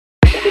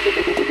What's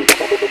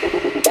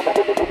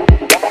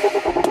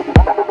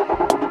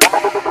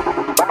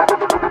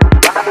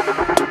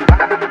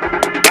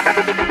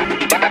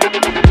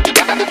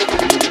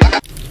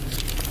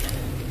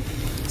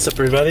up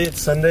everybody,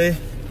 it's Sunday.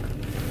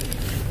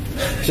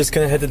 Just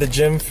gonna head to the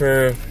gym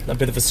for a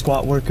bit of a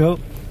squat workout.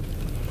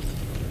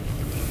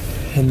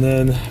 And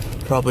then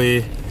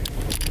probably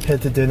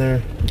head to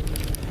dinner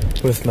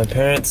with my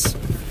parents.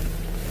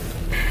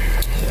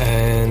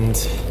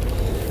 And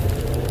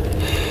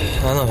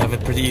I don't know, have a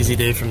pretty easy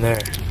day from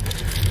there.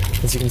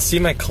 As you can see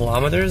my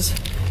kilometers,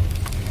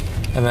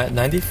 I'm at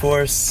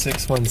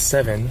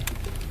 94,617.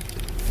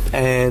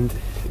 And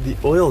the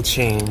oil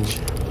change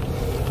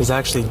is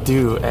actually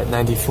due at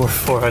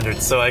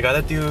 94,400, so I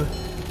gotta do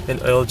an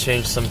oil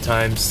change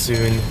sometime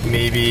soon,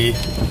 maybe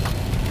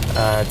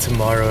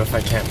tomorrow if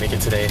I can't make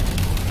it today.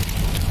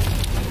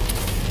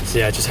 So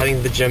yeah, just heading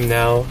to the gym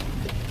now,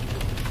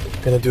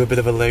 gonna do a bit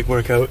of a leg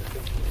workout,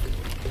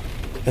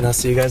 and I'll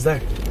see you guys there.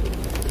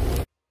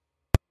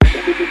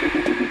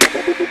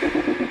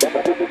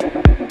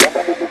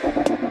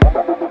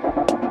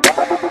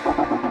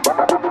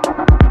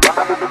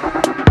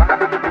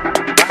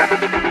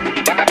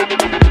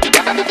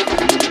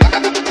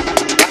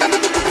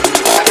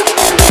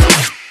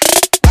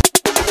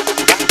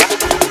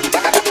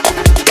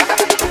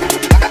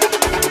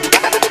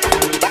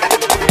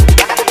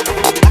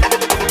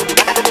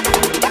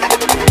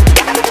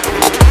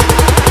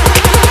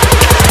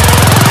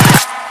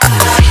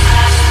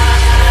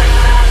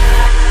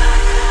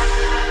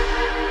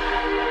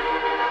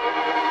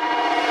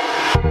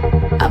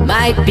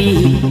 Might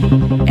be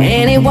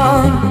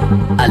anyone,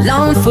 a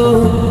lone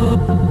fool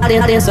out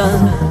in the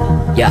sun.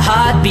 Your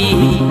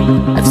heartbeat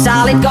of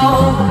solid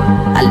gold.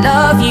 I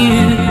love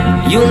you.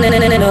 You'll never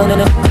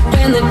know.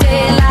 When the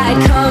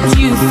daylight comes,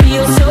 you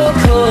feel so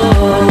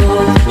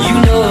cold. You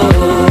know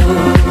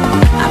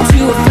I'm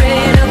too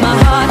afraid of my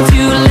heart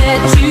to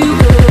let you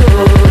go.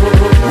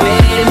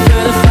 Waiting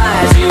for the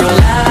fire to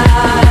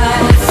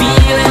light,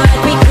 feeling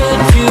like we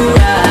could do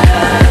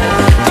right.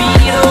 Be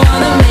the one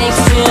that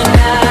makes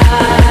tonight.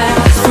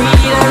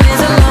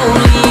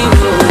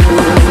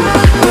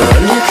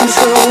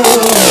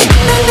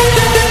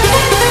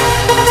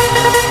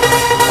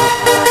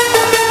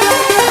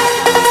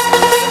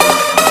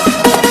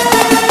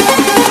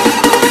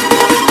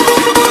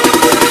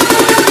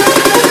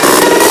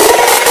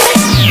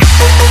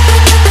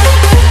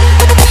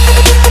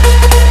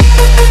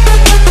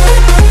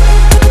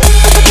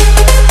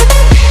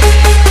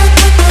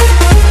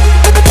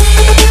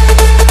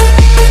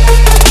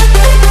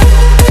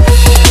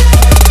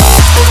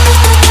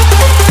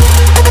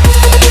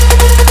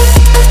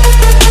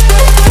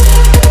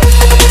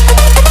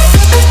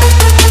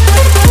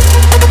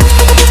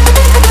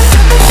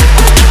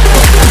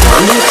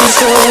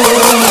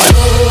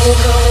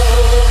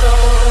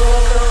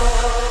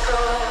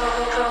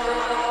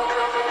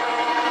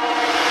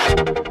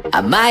 I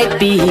might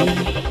be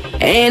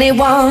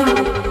anyone,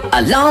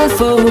 a lone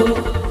fool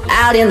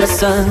out in the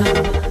sun.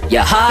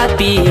 Your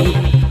heartbeat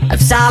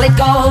of solid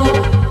gold.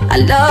 I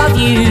love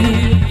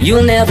you.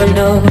 You'll never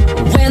know.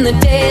 When the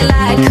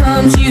daylight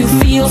comes, you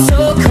feel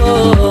so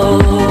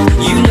cold.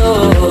 You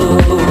know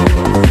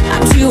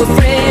I'm too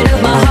afraid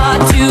of my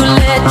heart to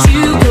let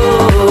you go.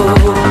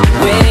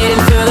 Waiting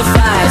for the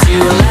fire to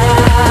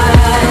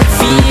light,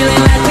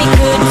 feeling like we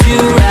could do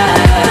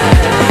right.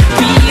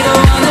 Be the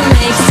one that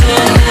makes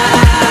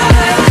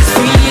tonight.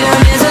 Freedom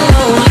is a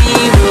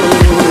lonely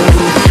road.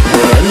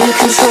 We're under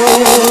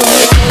control.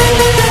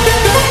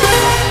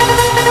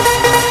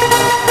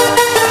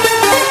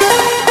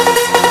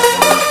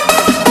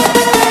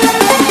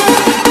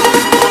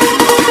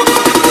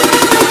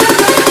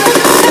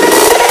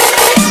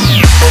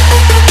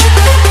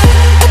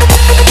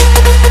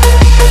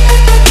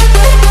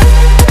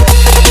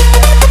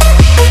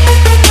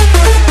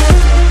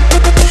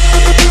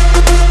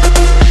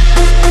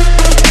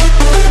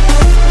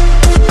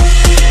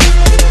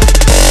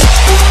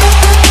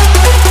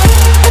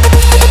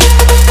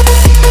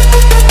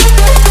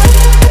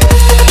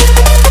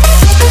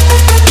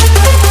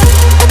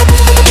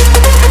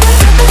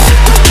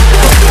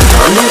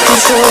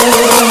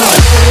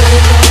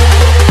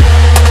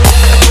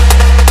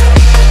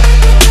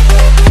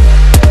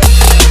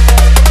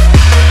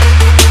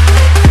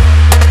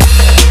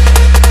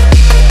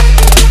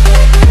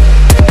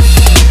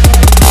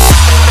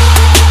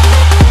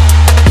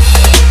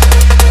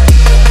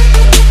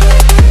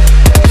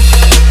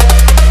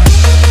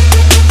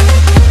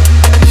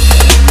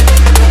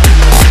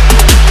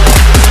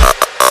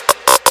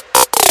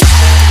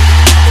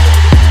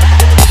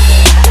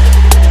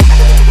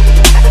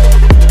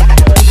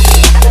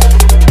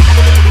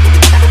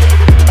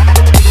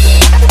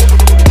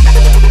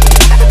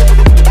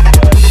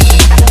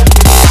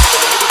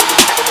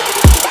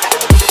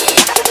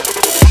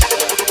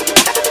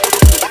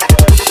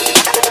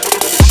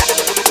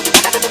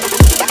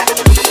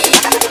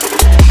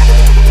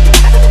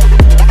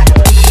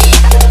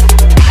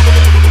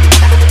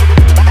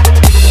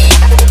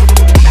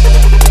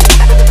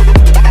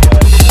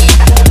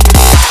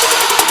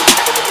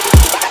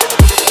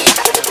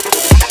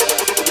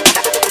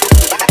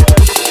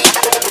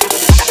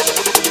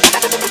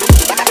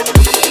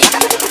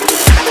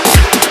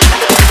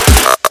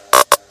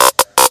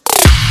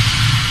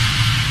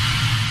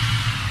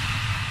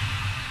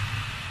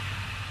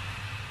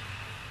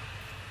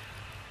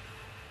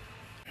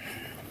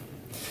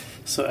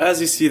 So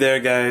as you see there,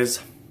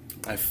 guys,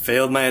 I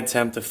failed my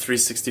attempt of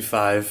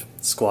 365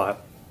 squat.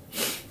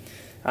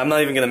 I'm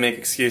not even gonna make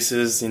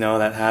excuses, you know,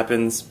 that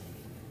happens.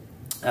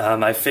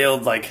 I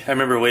failed, like, I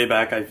remember way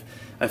back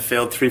I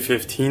failed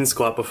 315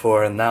 squat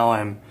before, and now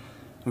I'm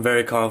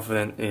very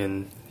confident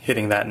in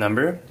hitting that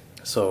number.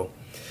 So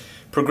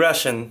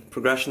progression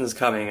is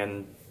coming,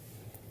 and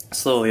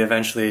slowly,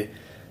 eventually,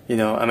 you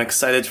know, I'm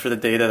excited for the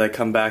data to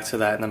come back to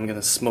that, and I'm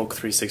gonna smoke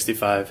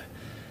 365.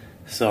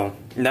 So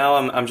now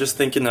I'm just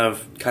thinking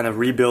of kind of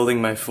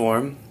rebuilding my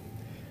form,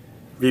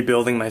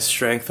 rebuilding my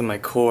strength and my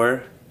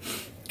core,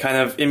 kind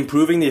of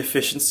improving the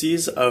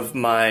efficiencies of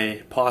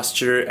my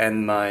posture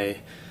and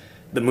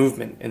the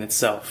movement in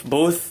itself.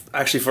 Both,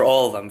 actually, for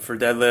all of them, for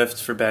deadlift,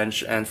 for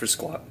bench, and for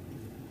squat.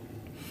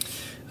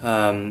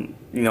 You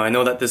know, I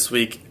know that this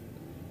week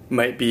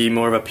might be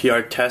more of a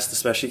PR test,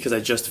 especially because I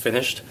just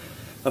finished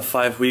a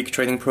 5-week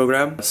training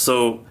program.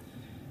 So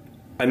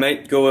I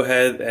might go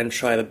ahead and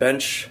try the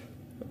bench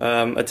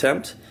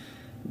attempt,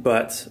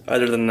 but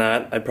other than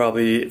that, I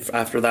probably,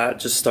 after that,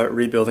 just start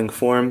rebuilding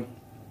form,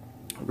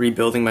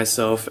 rebuilding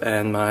myself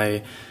and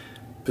my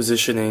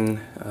positioning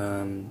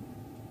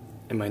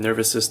in my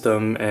nervous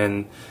system,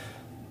 and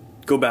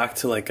go back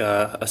to like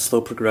a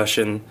slow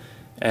progression.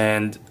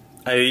 And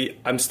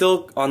I'm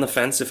still on the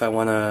fence if I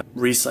want to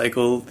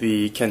recycle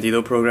the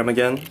Candido program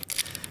again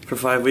for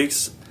 5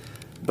 weeks,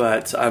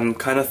 but I'm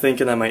kind of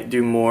thinking I might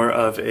do more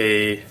of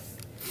a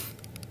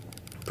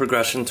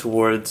progression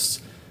towards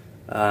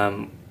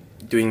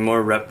doing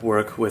more rep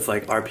work with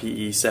like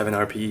RPE 7,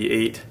 RPE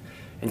 8,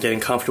 and getting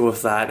comfortable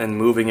with that, and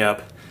moving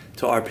up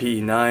to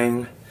RPE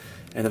 9,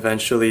 and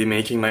eventually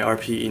making my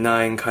RPE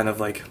 9 kind of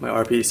like my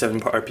RPE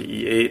 7,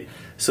 RPE 8.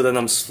 So then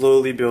I'm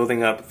slowly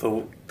building up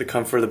the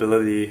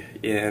comfortability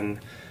in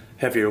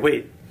heavier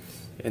weight.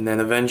 And then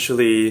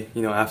eventually,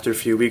 you know, after a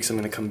few weeks, I'm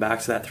going to come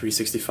back to that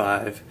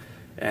 365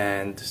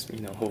 and,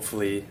 you know,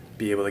 hopefully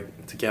be able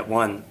to get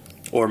one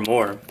or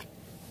more.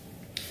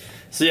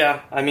 So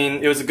yeah, I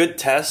mean, it was a good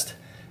test.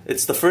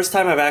 It's the first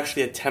time I've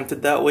actually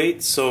attempted that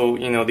weight, so,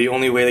 you know, the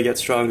only way to get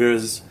stronger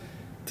is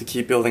to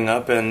keep building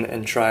up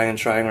and trying,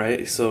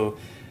 right? So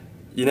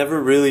you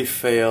never really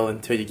fail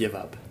until you give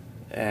up.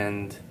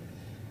 And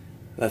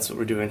that's what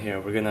we're doing here.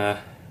 We're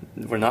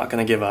not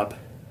gonna give up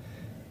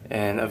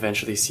and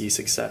eventually see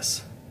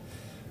success.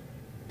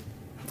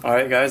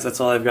 Alright guys, that's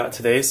all I've got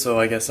today, so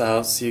I guess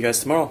I'll see you guys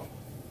tomorrow.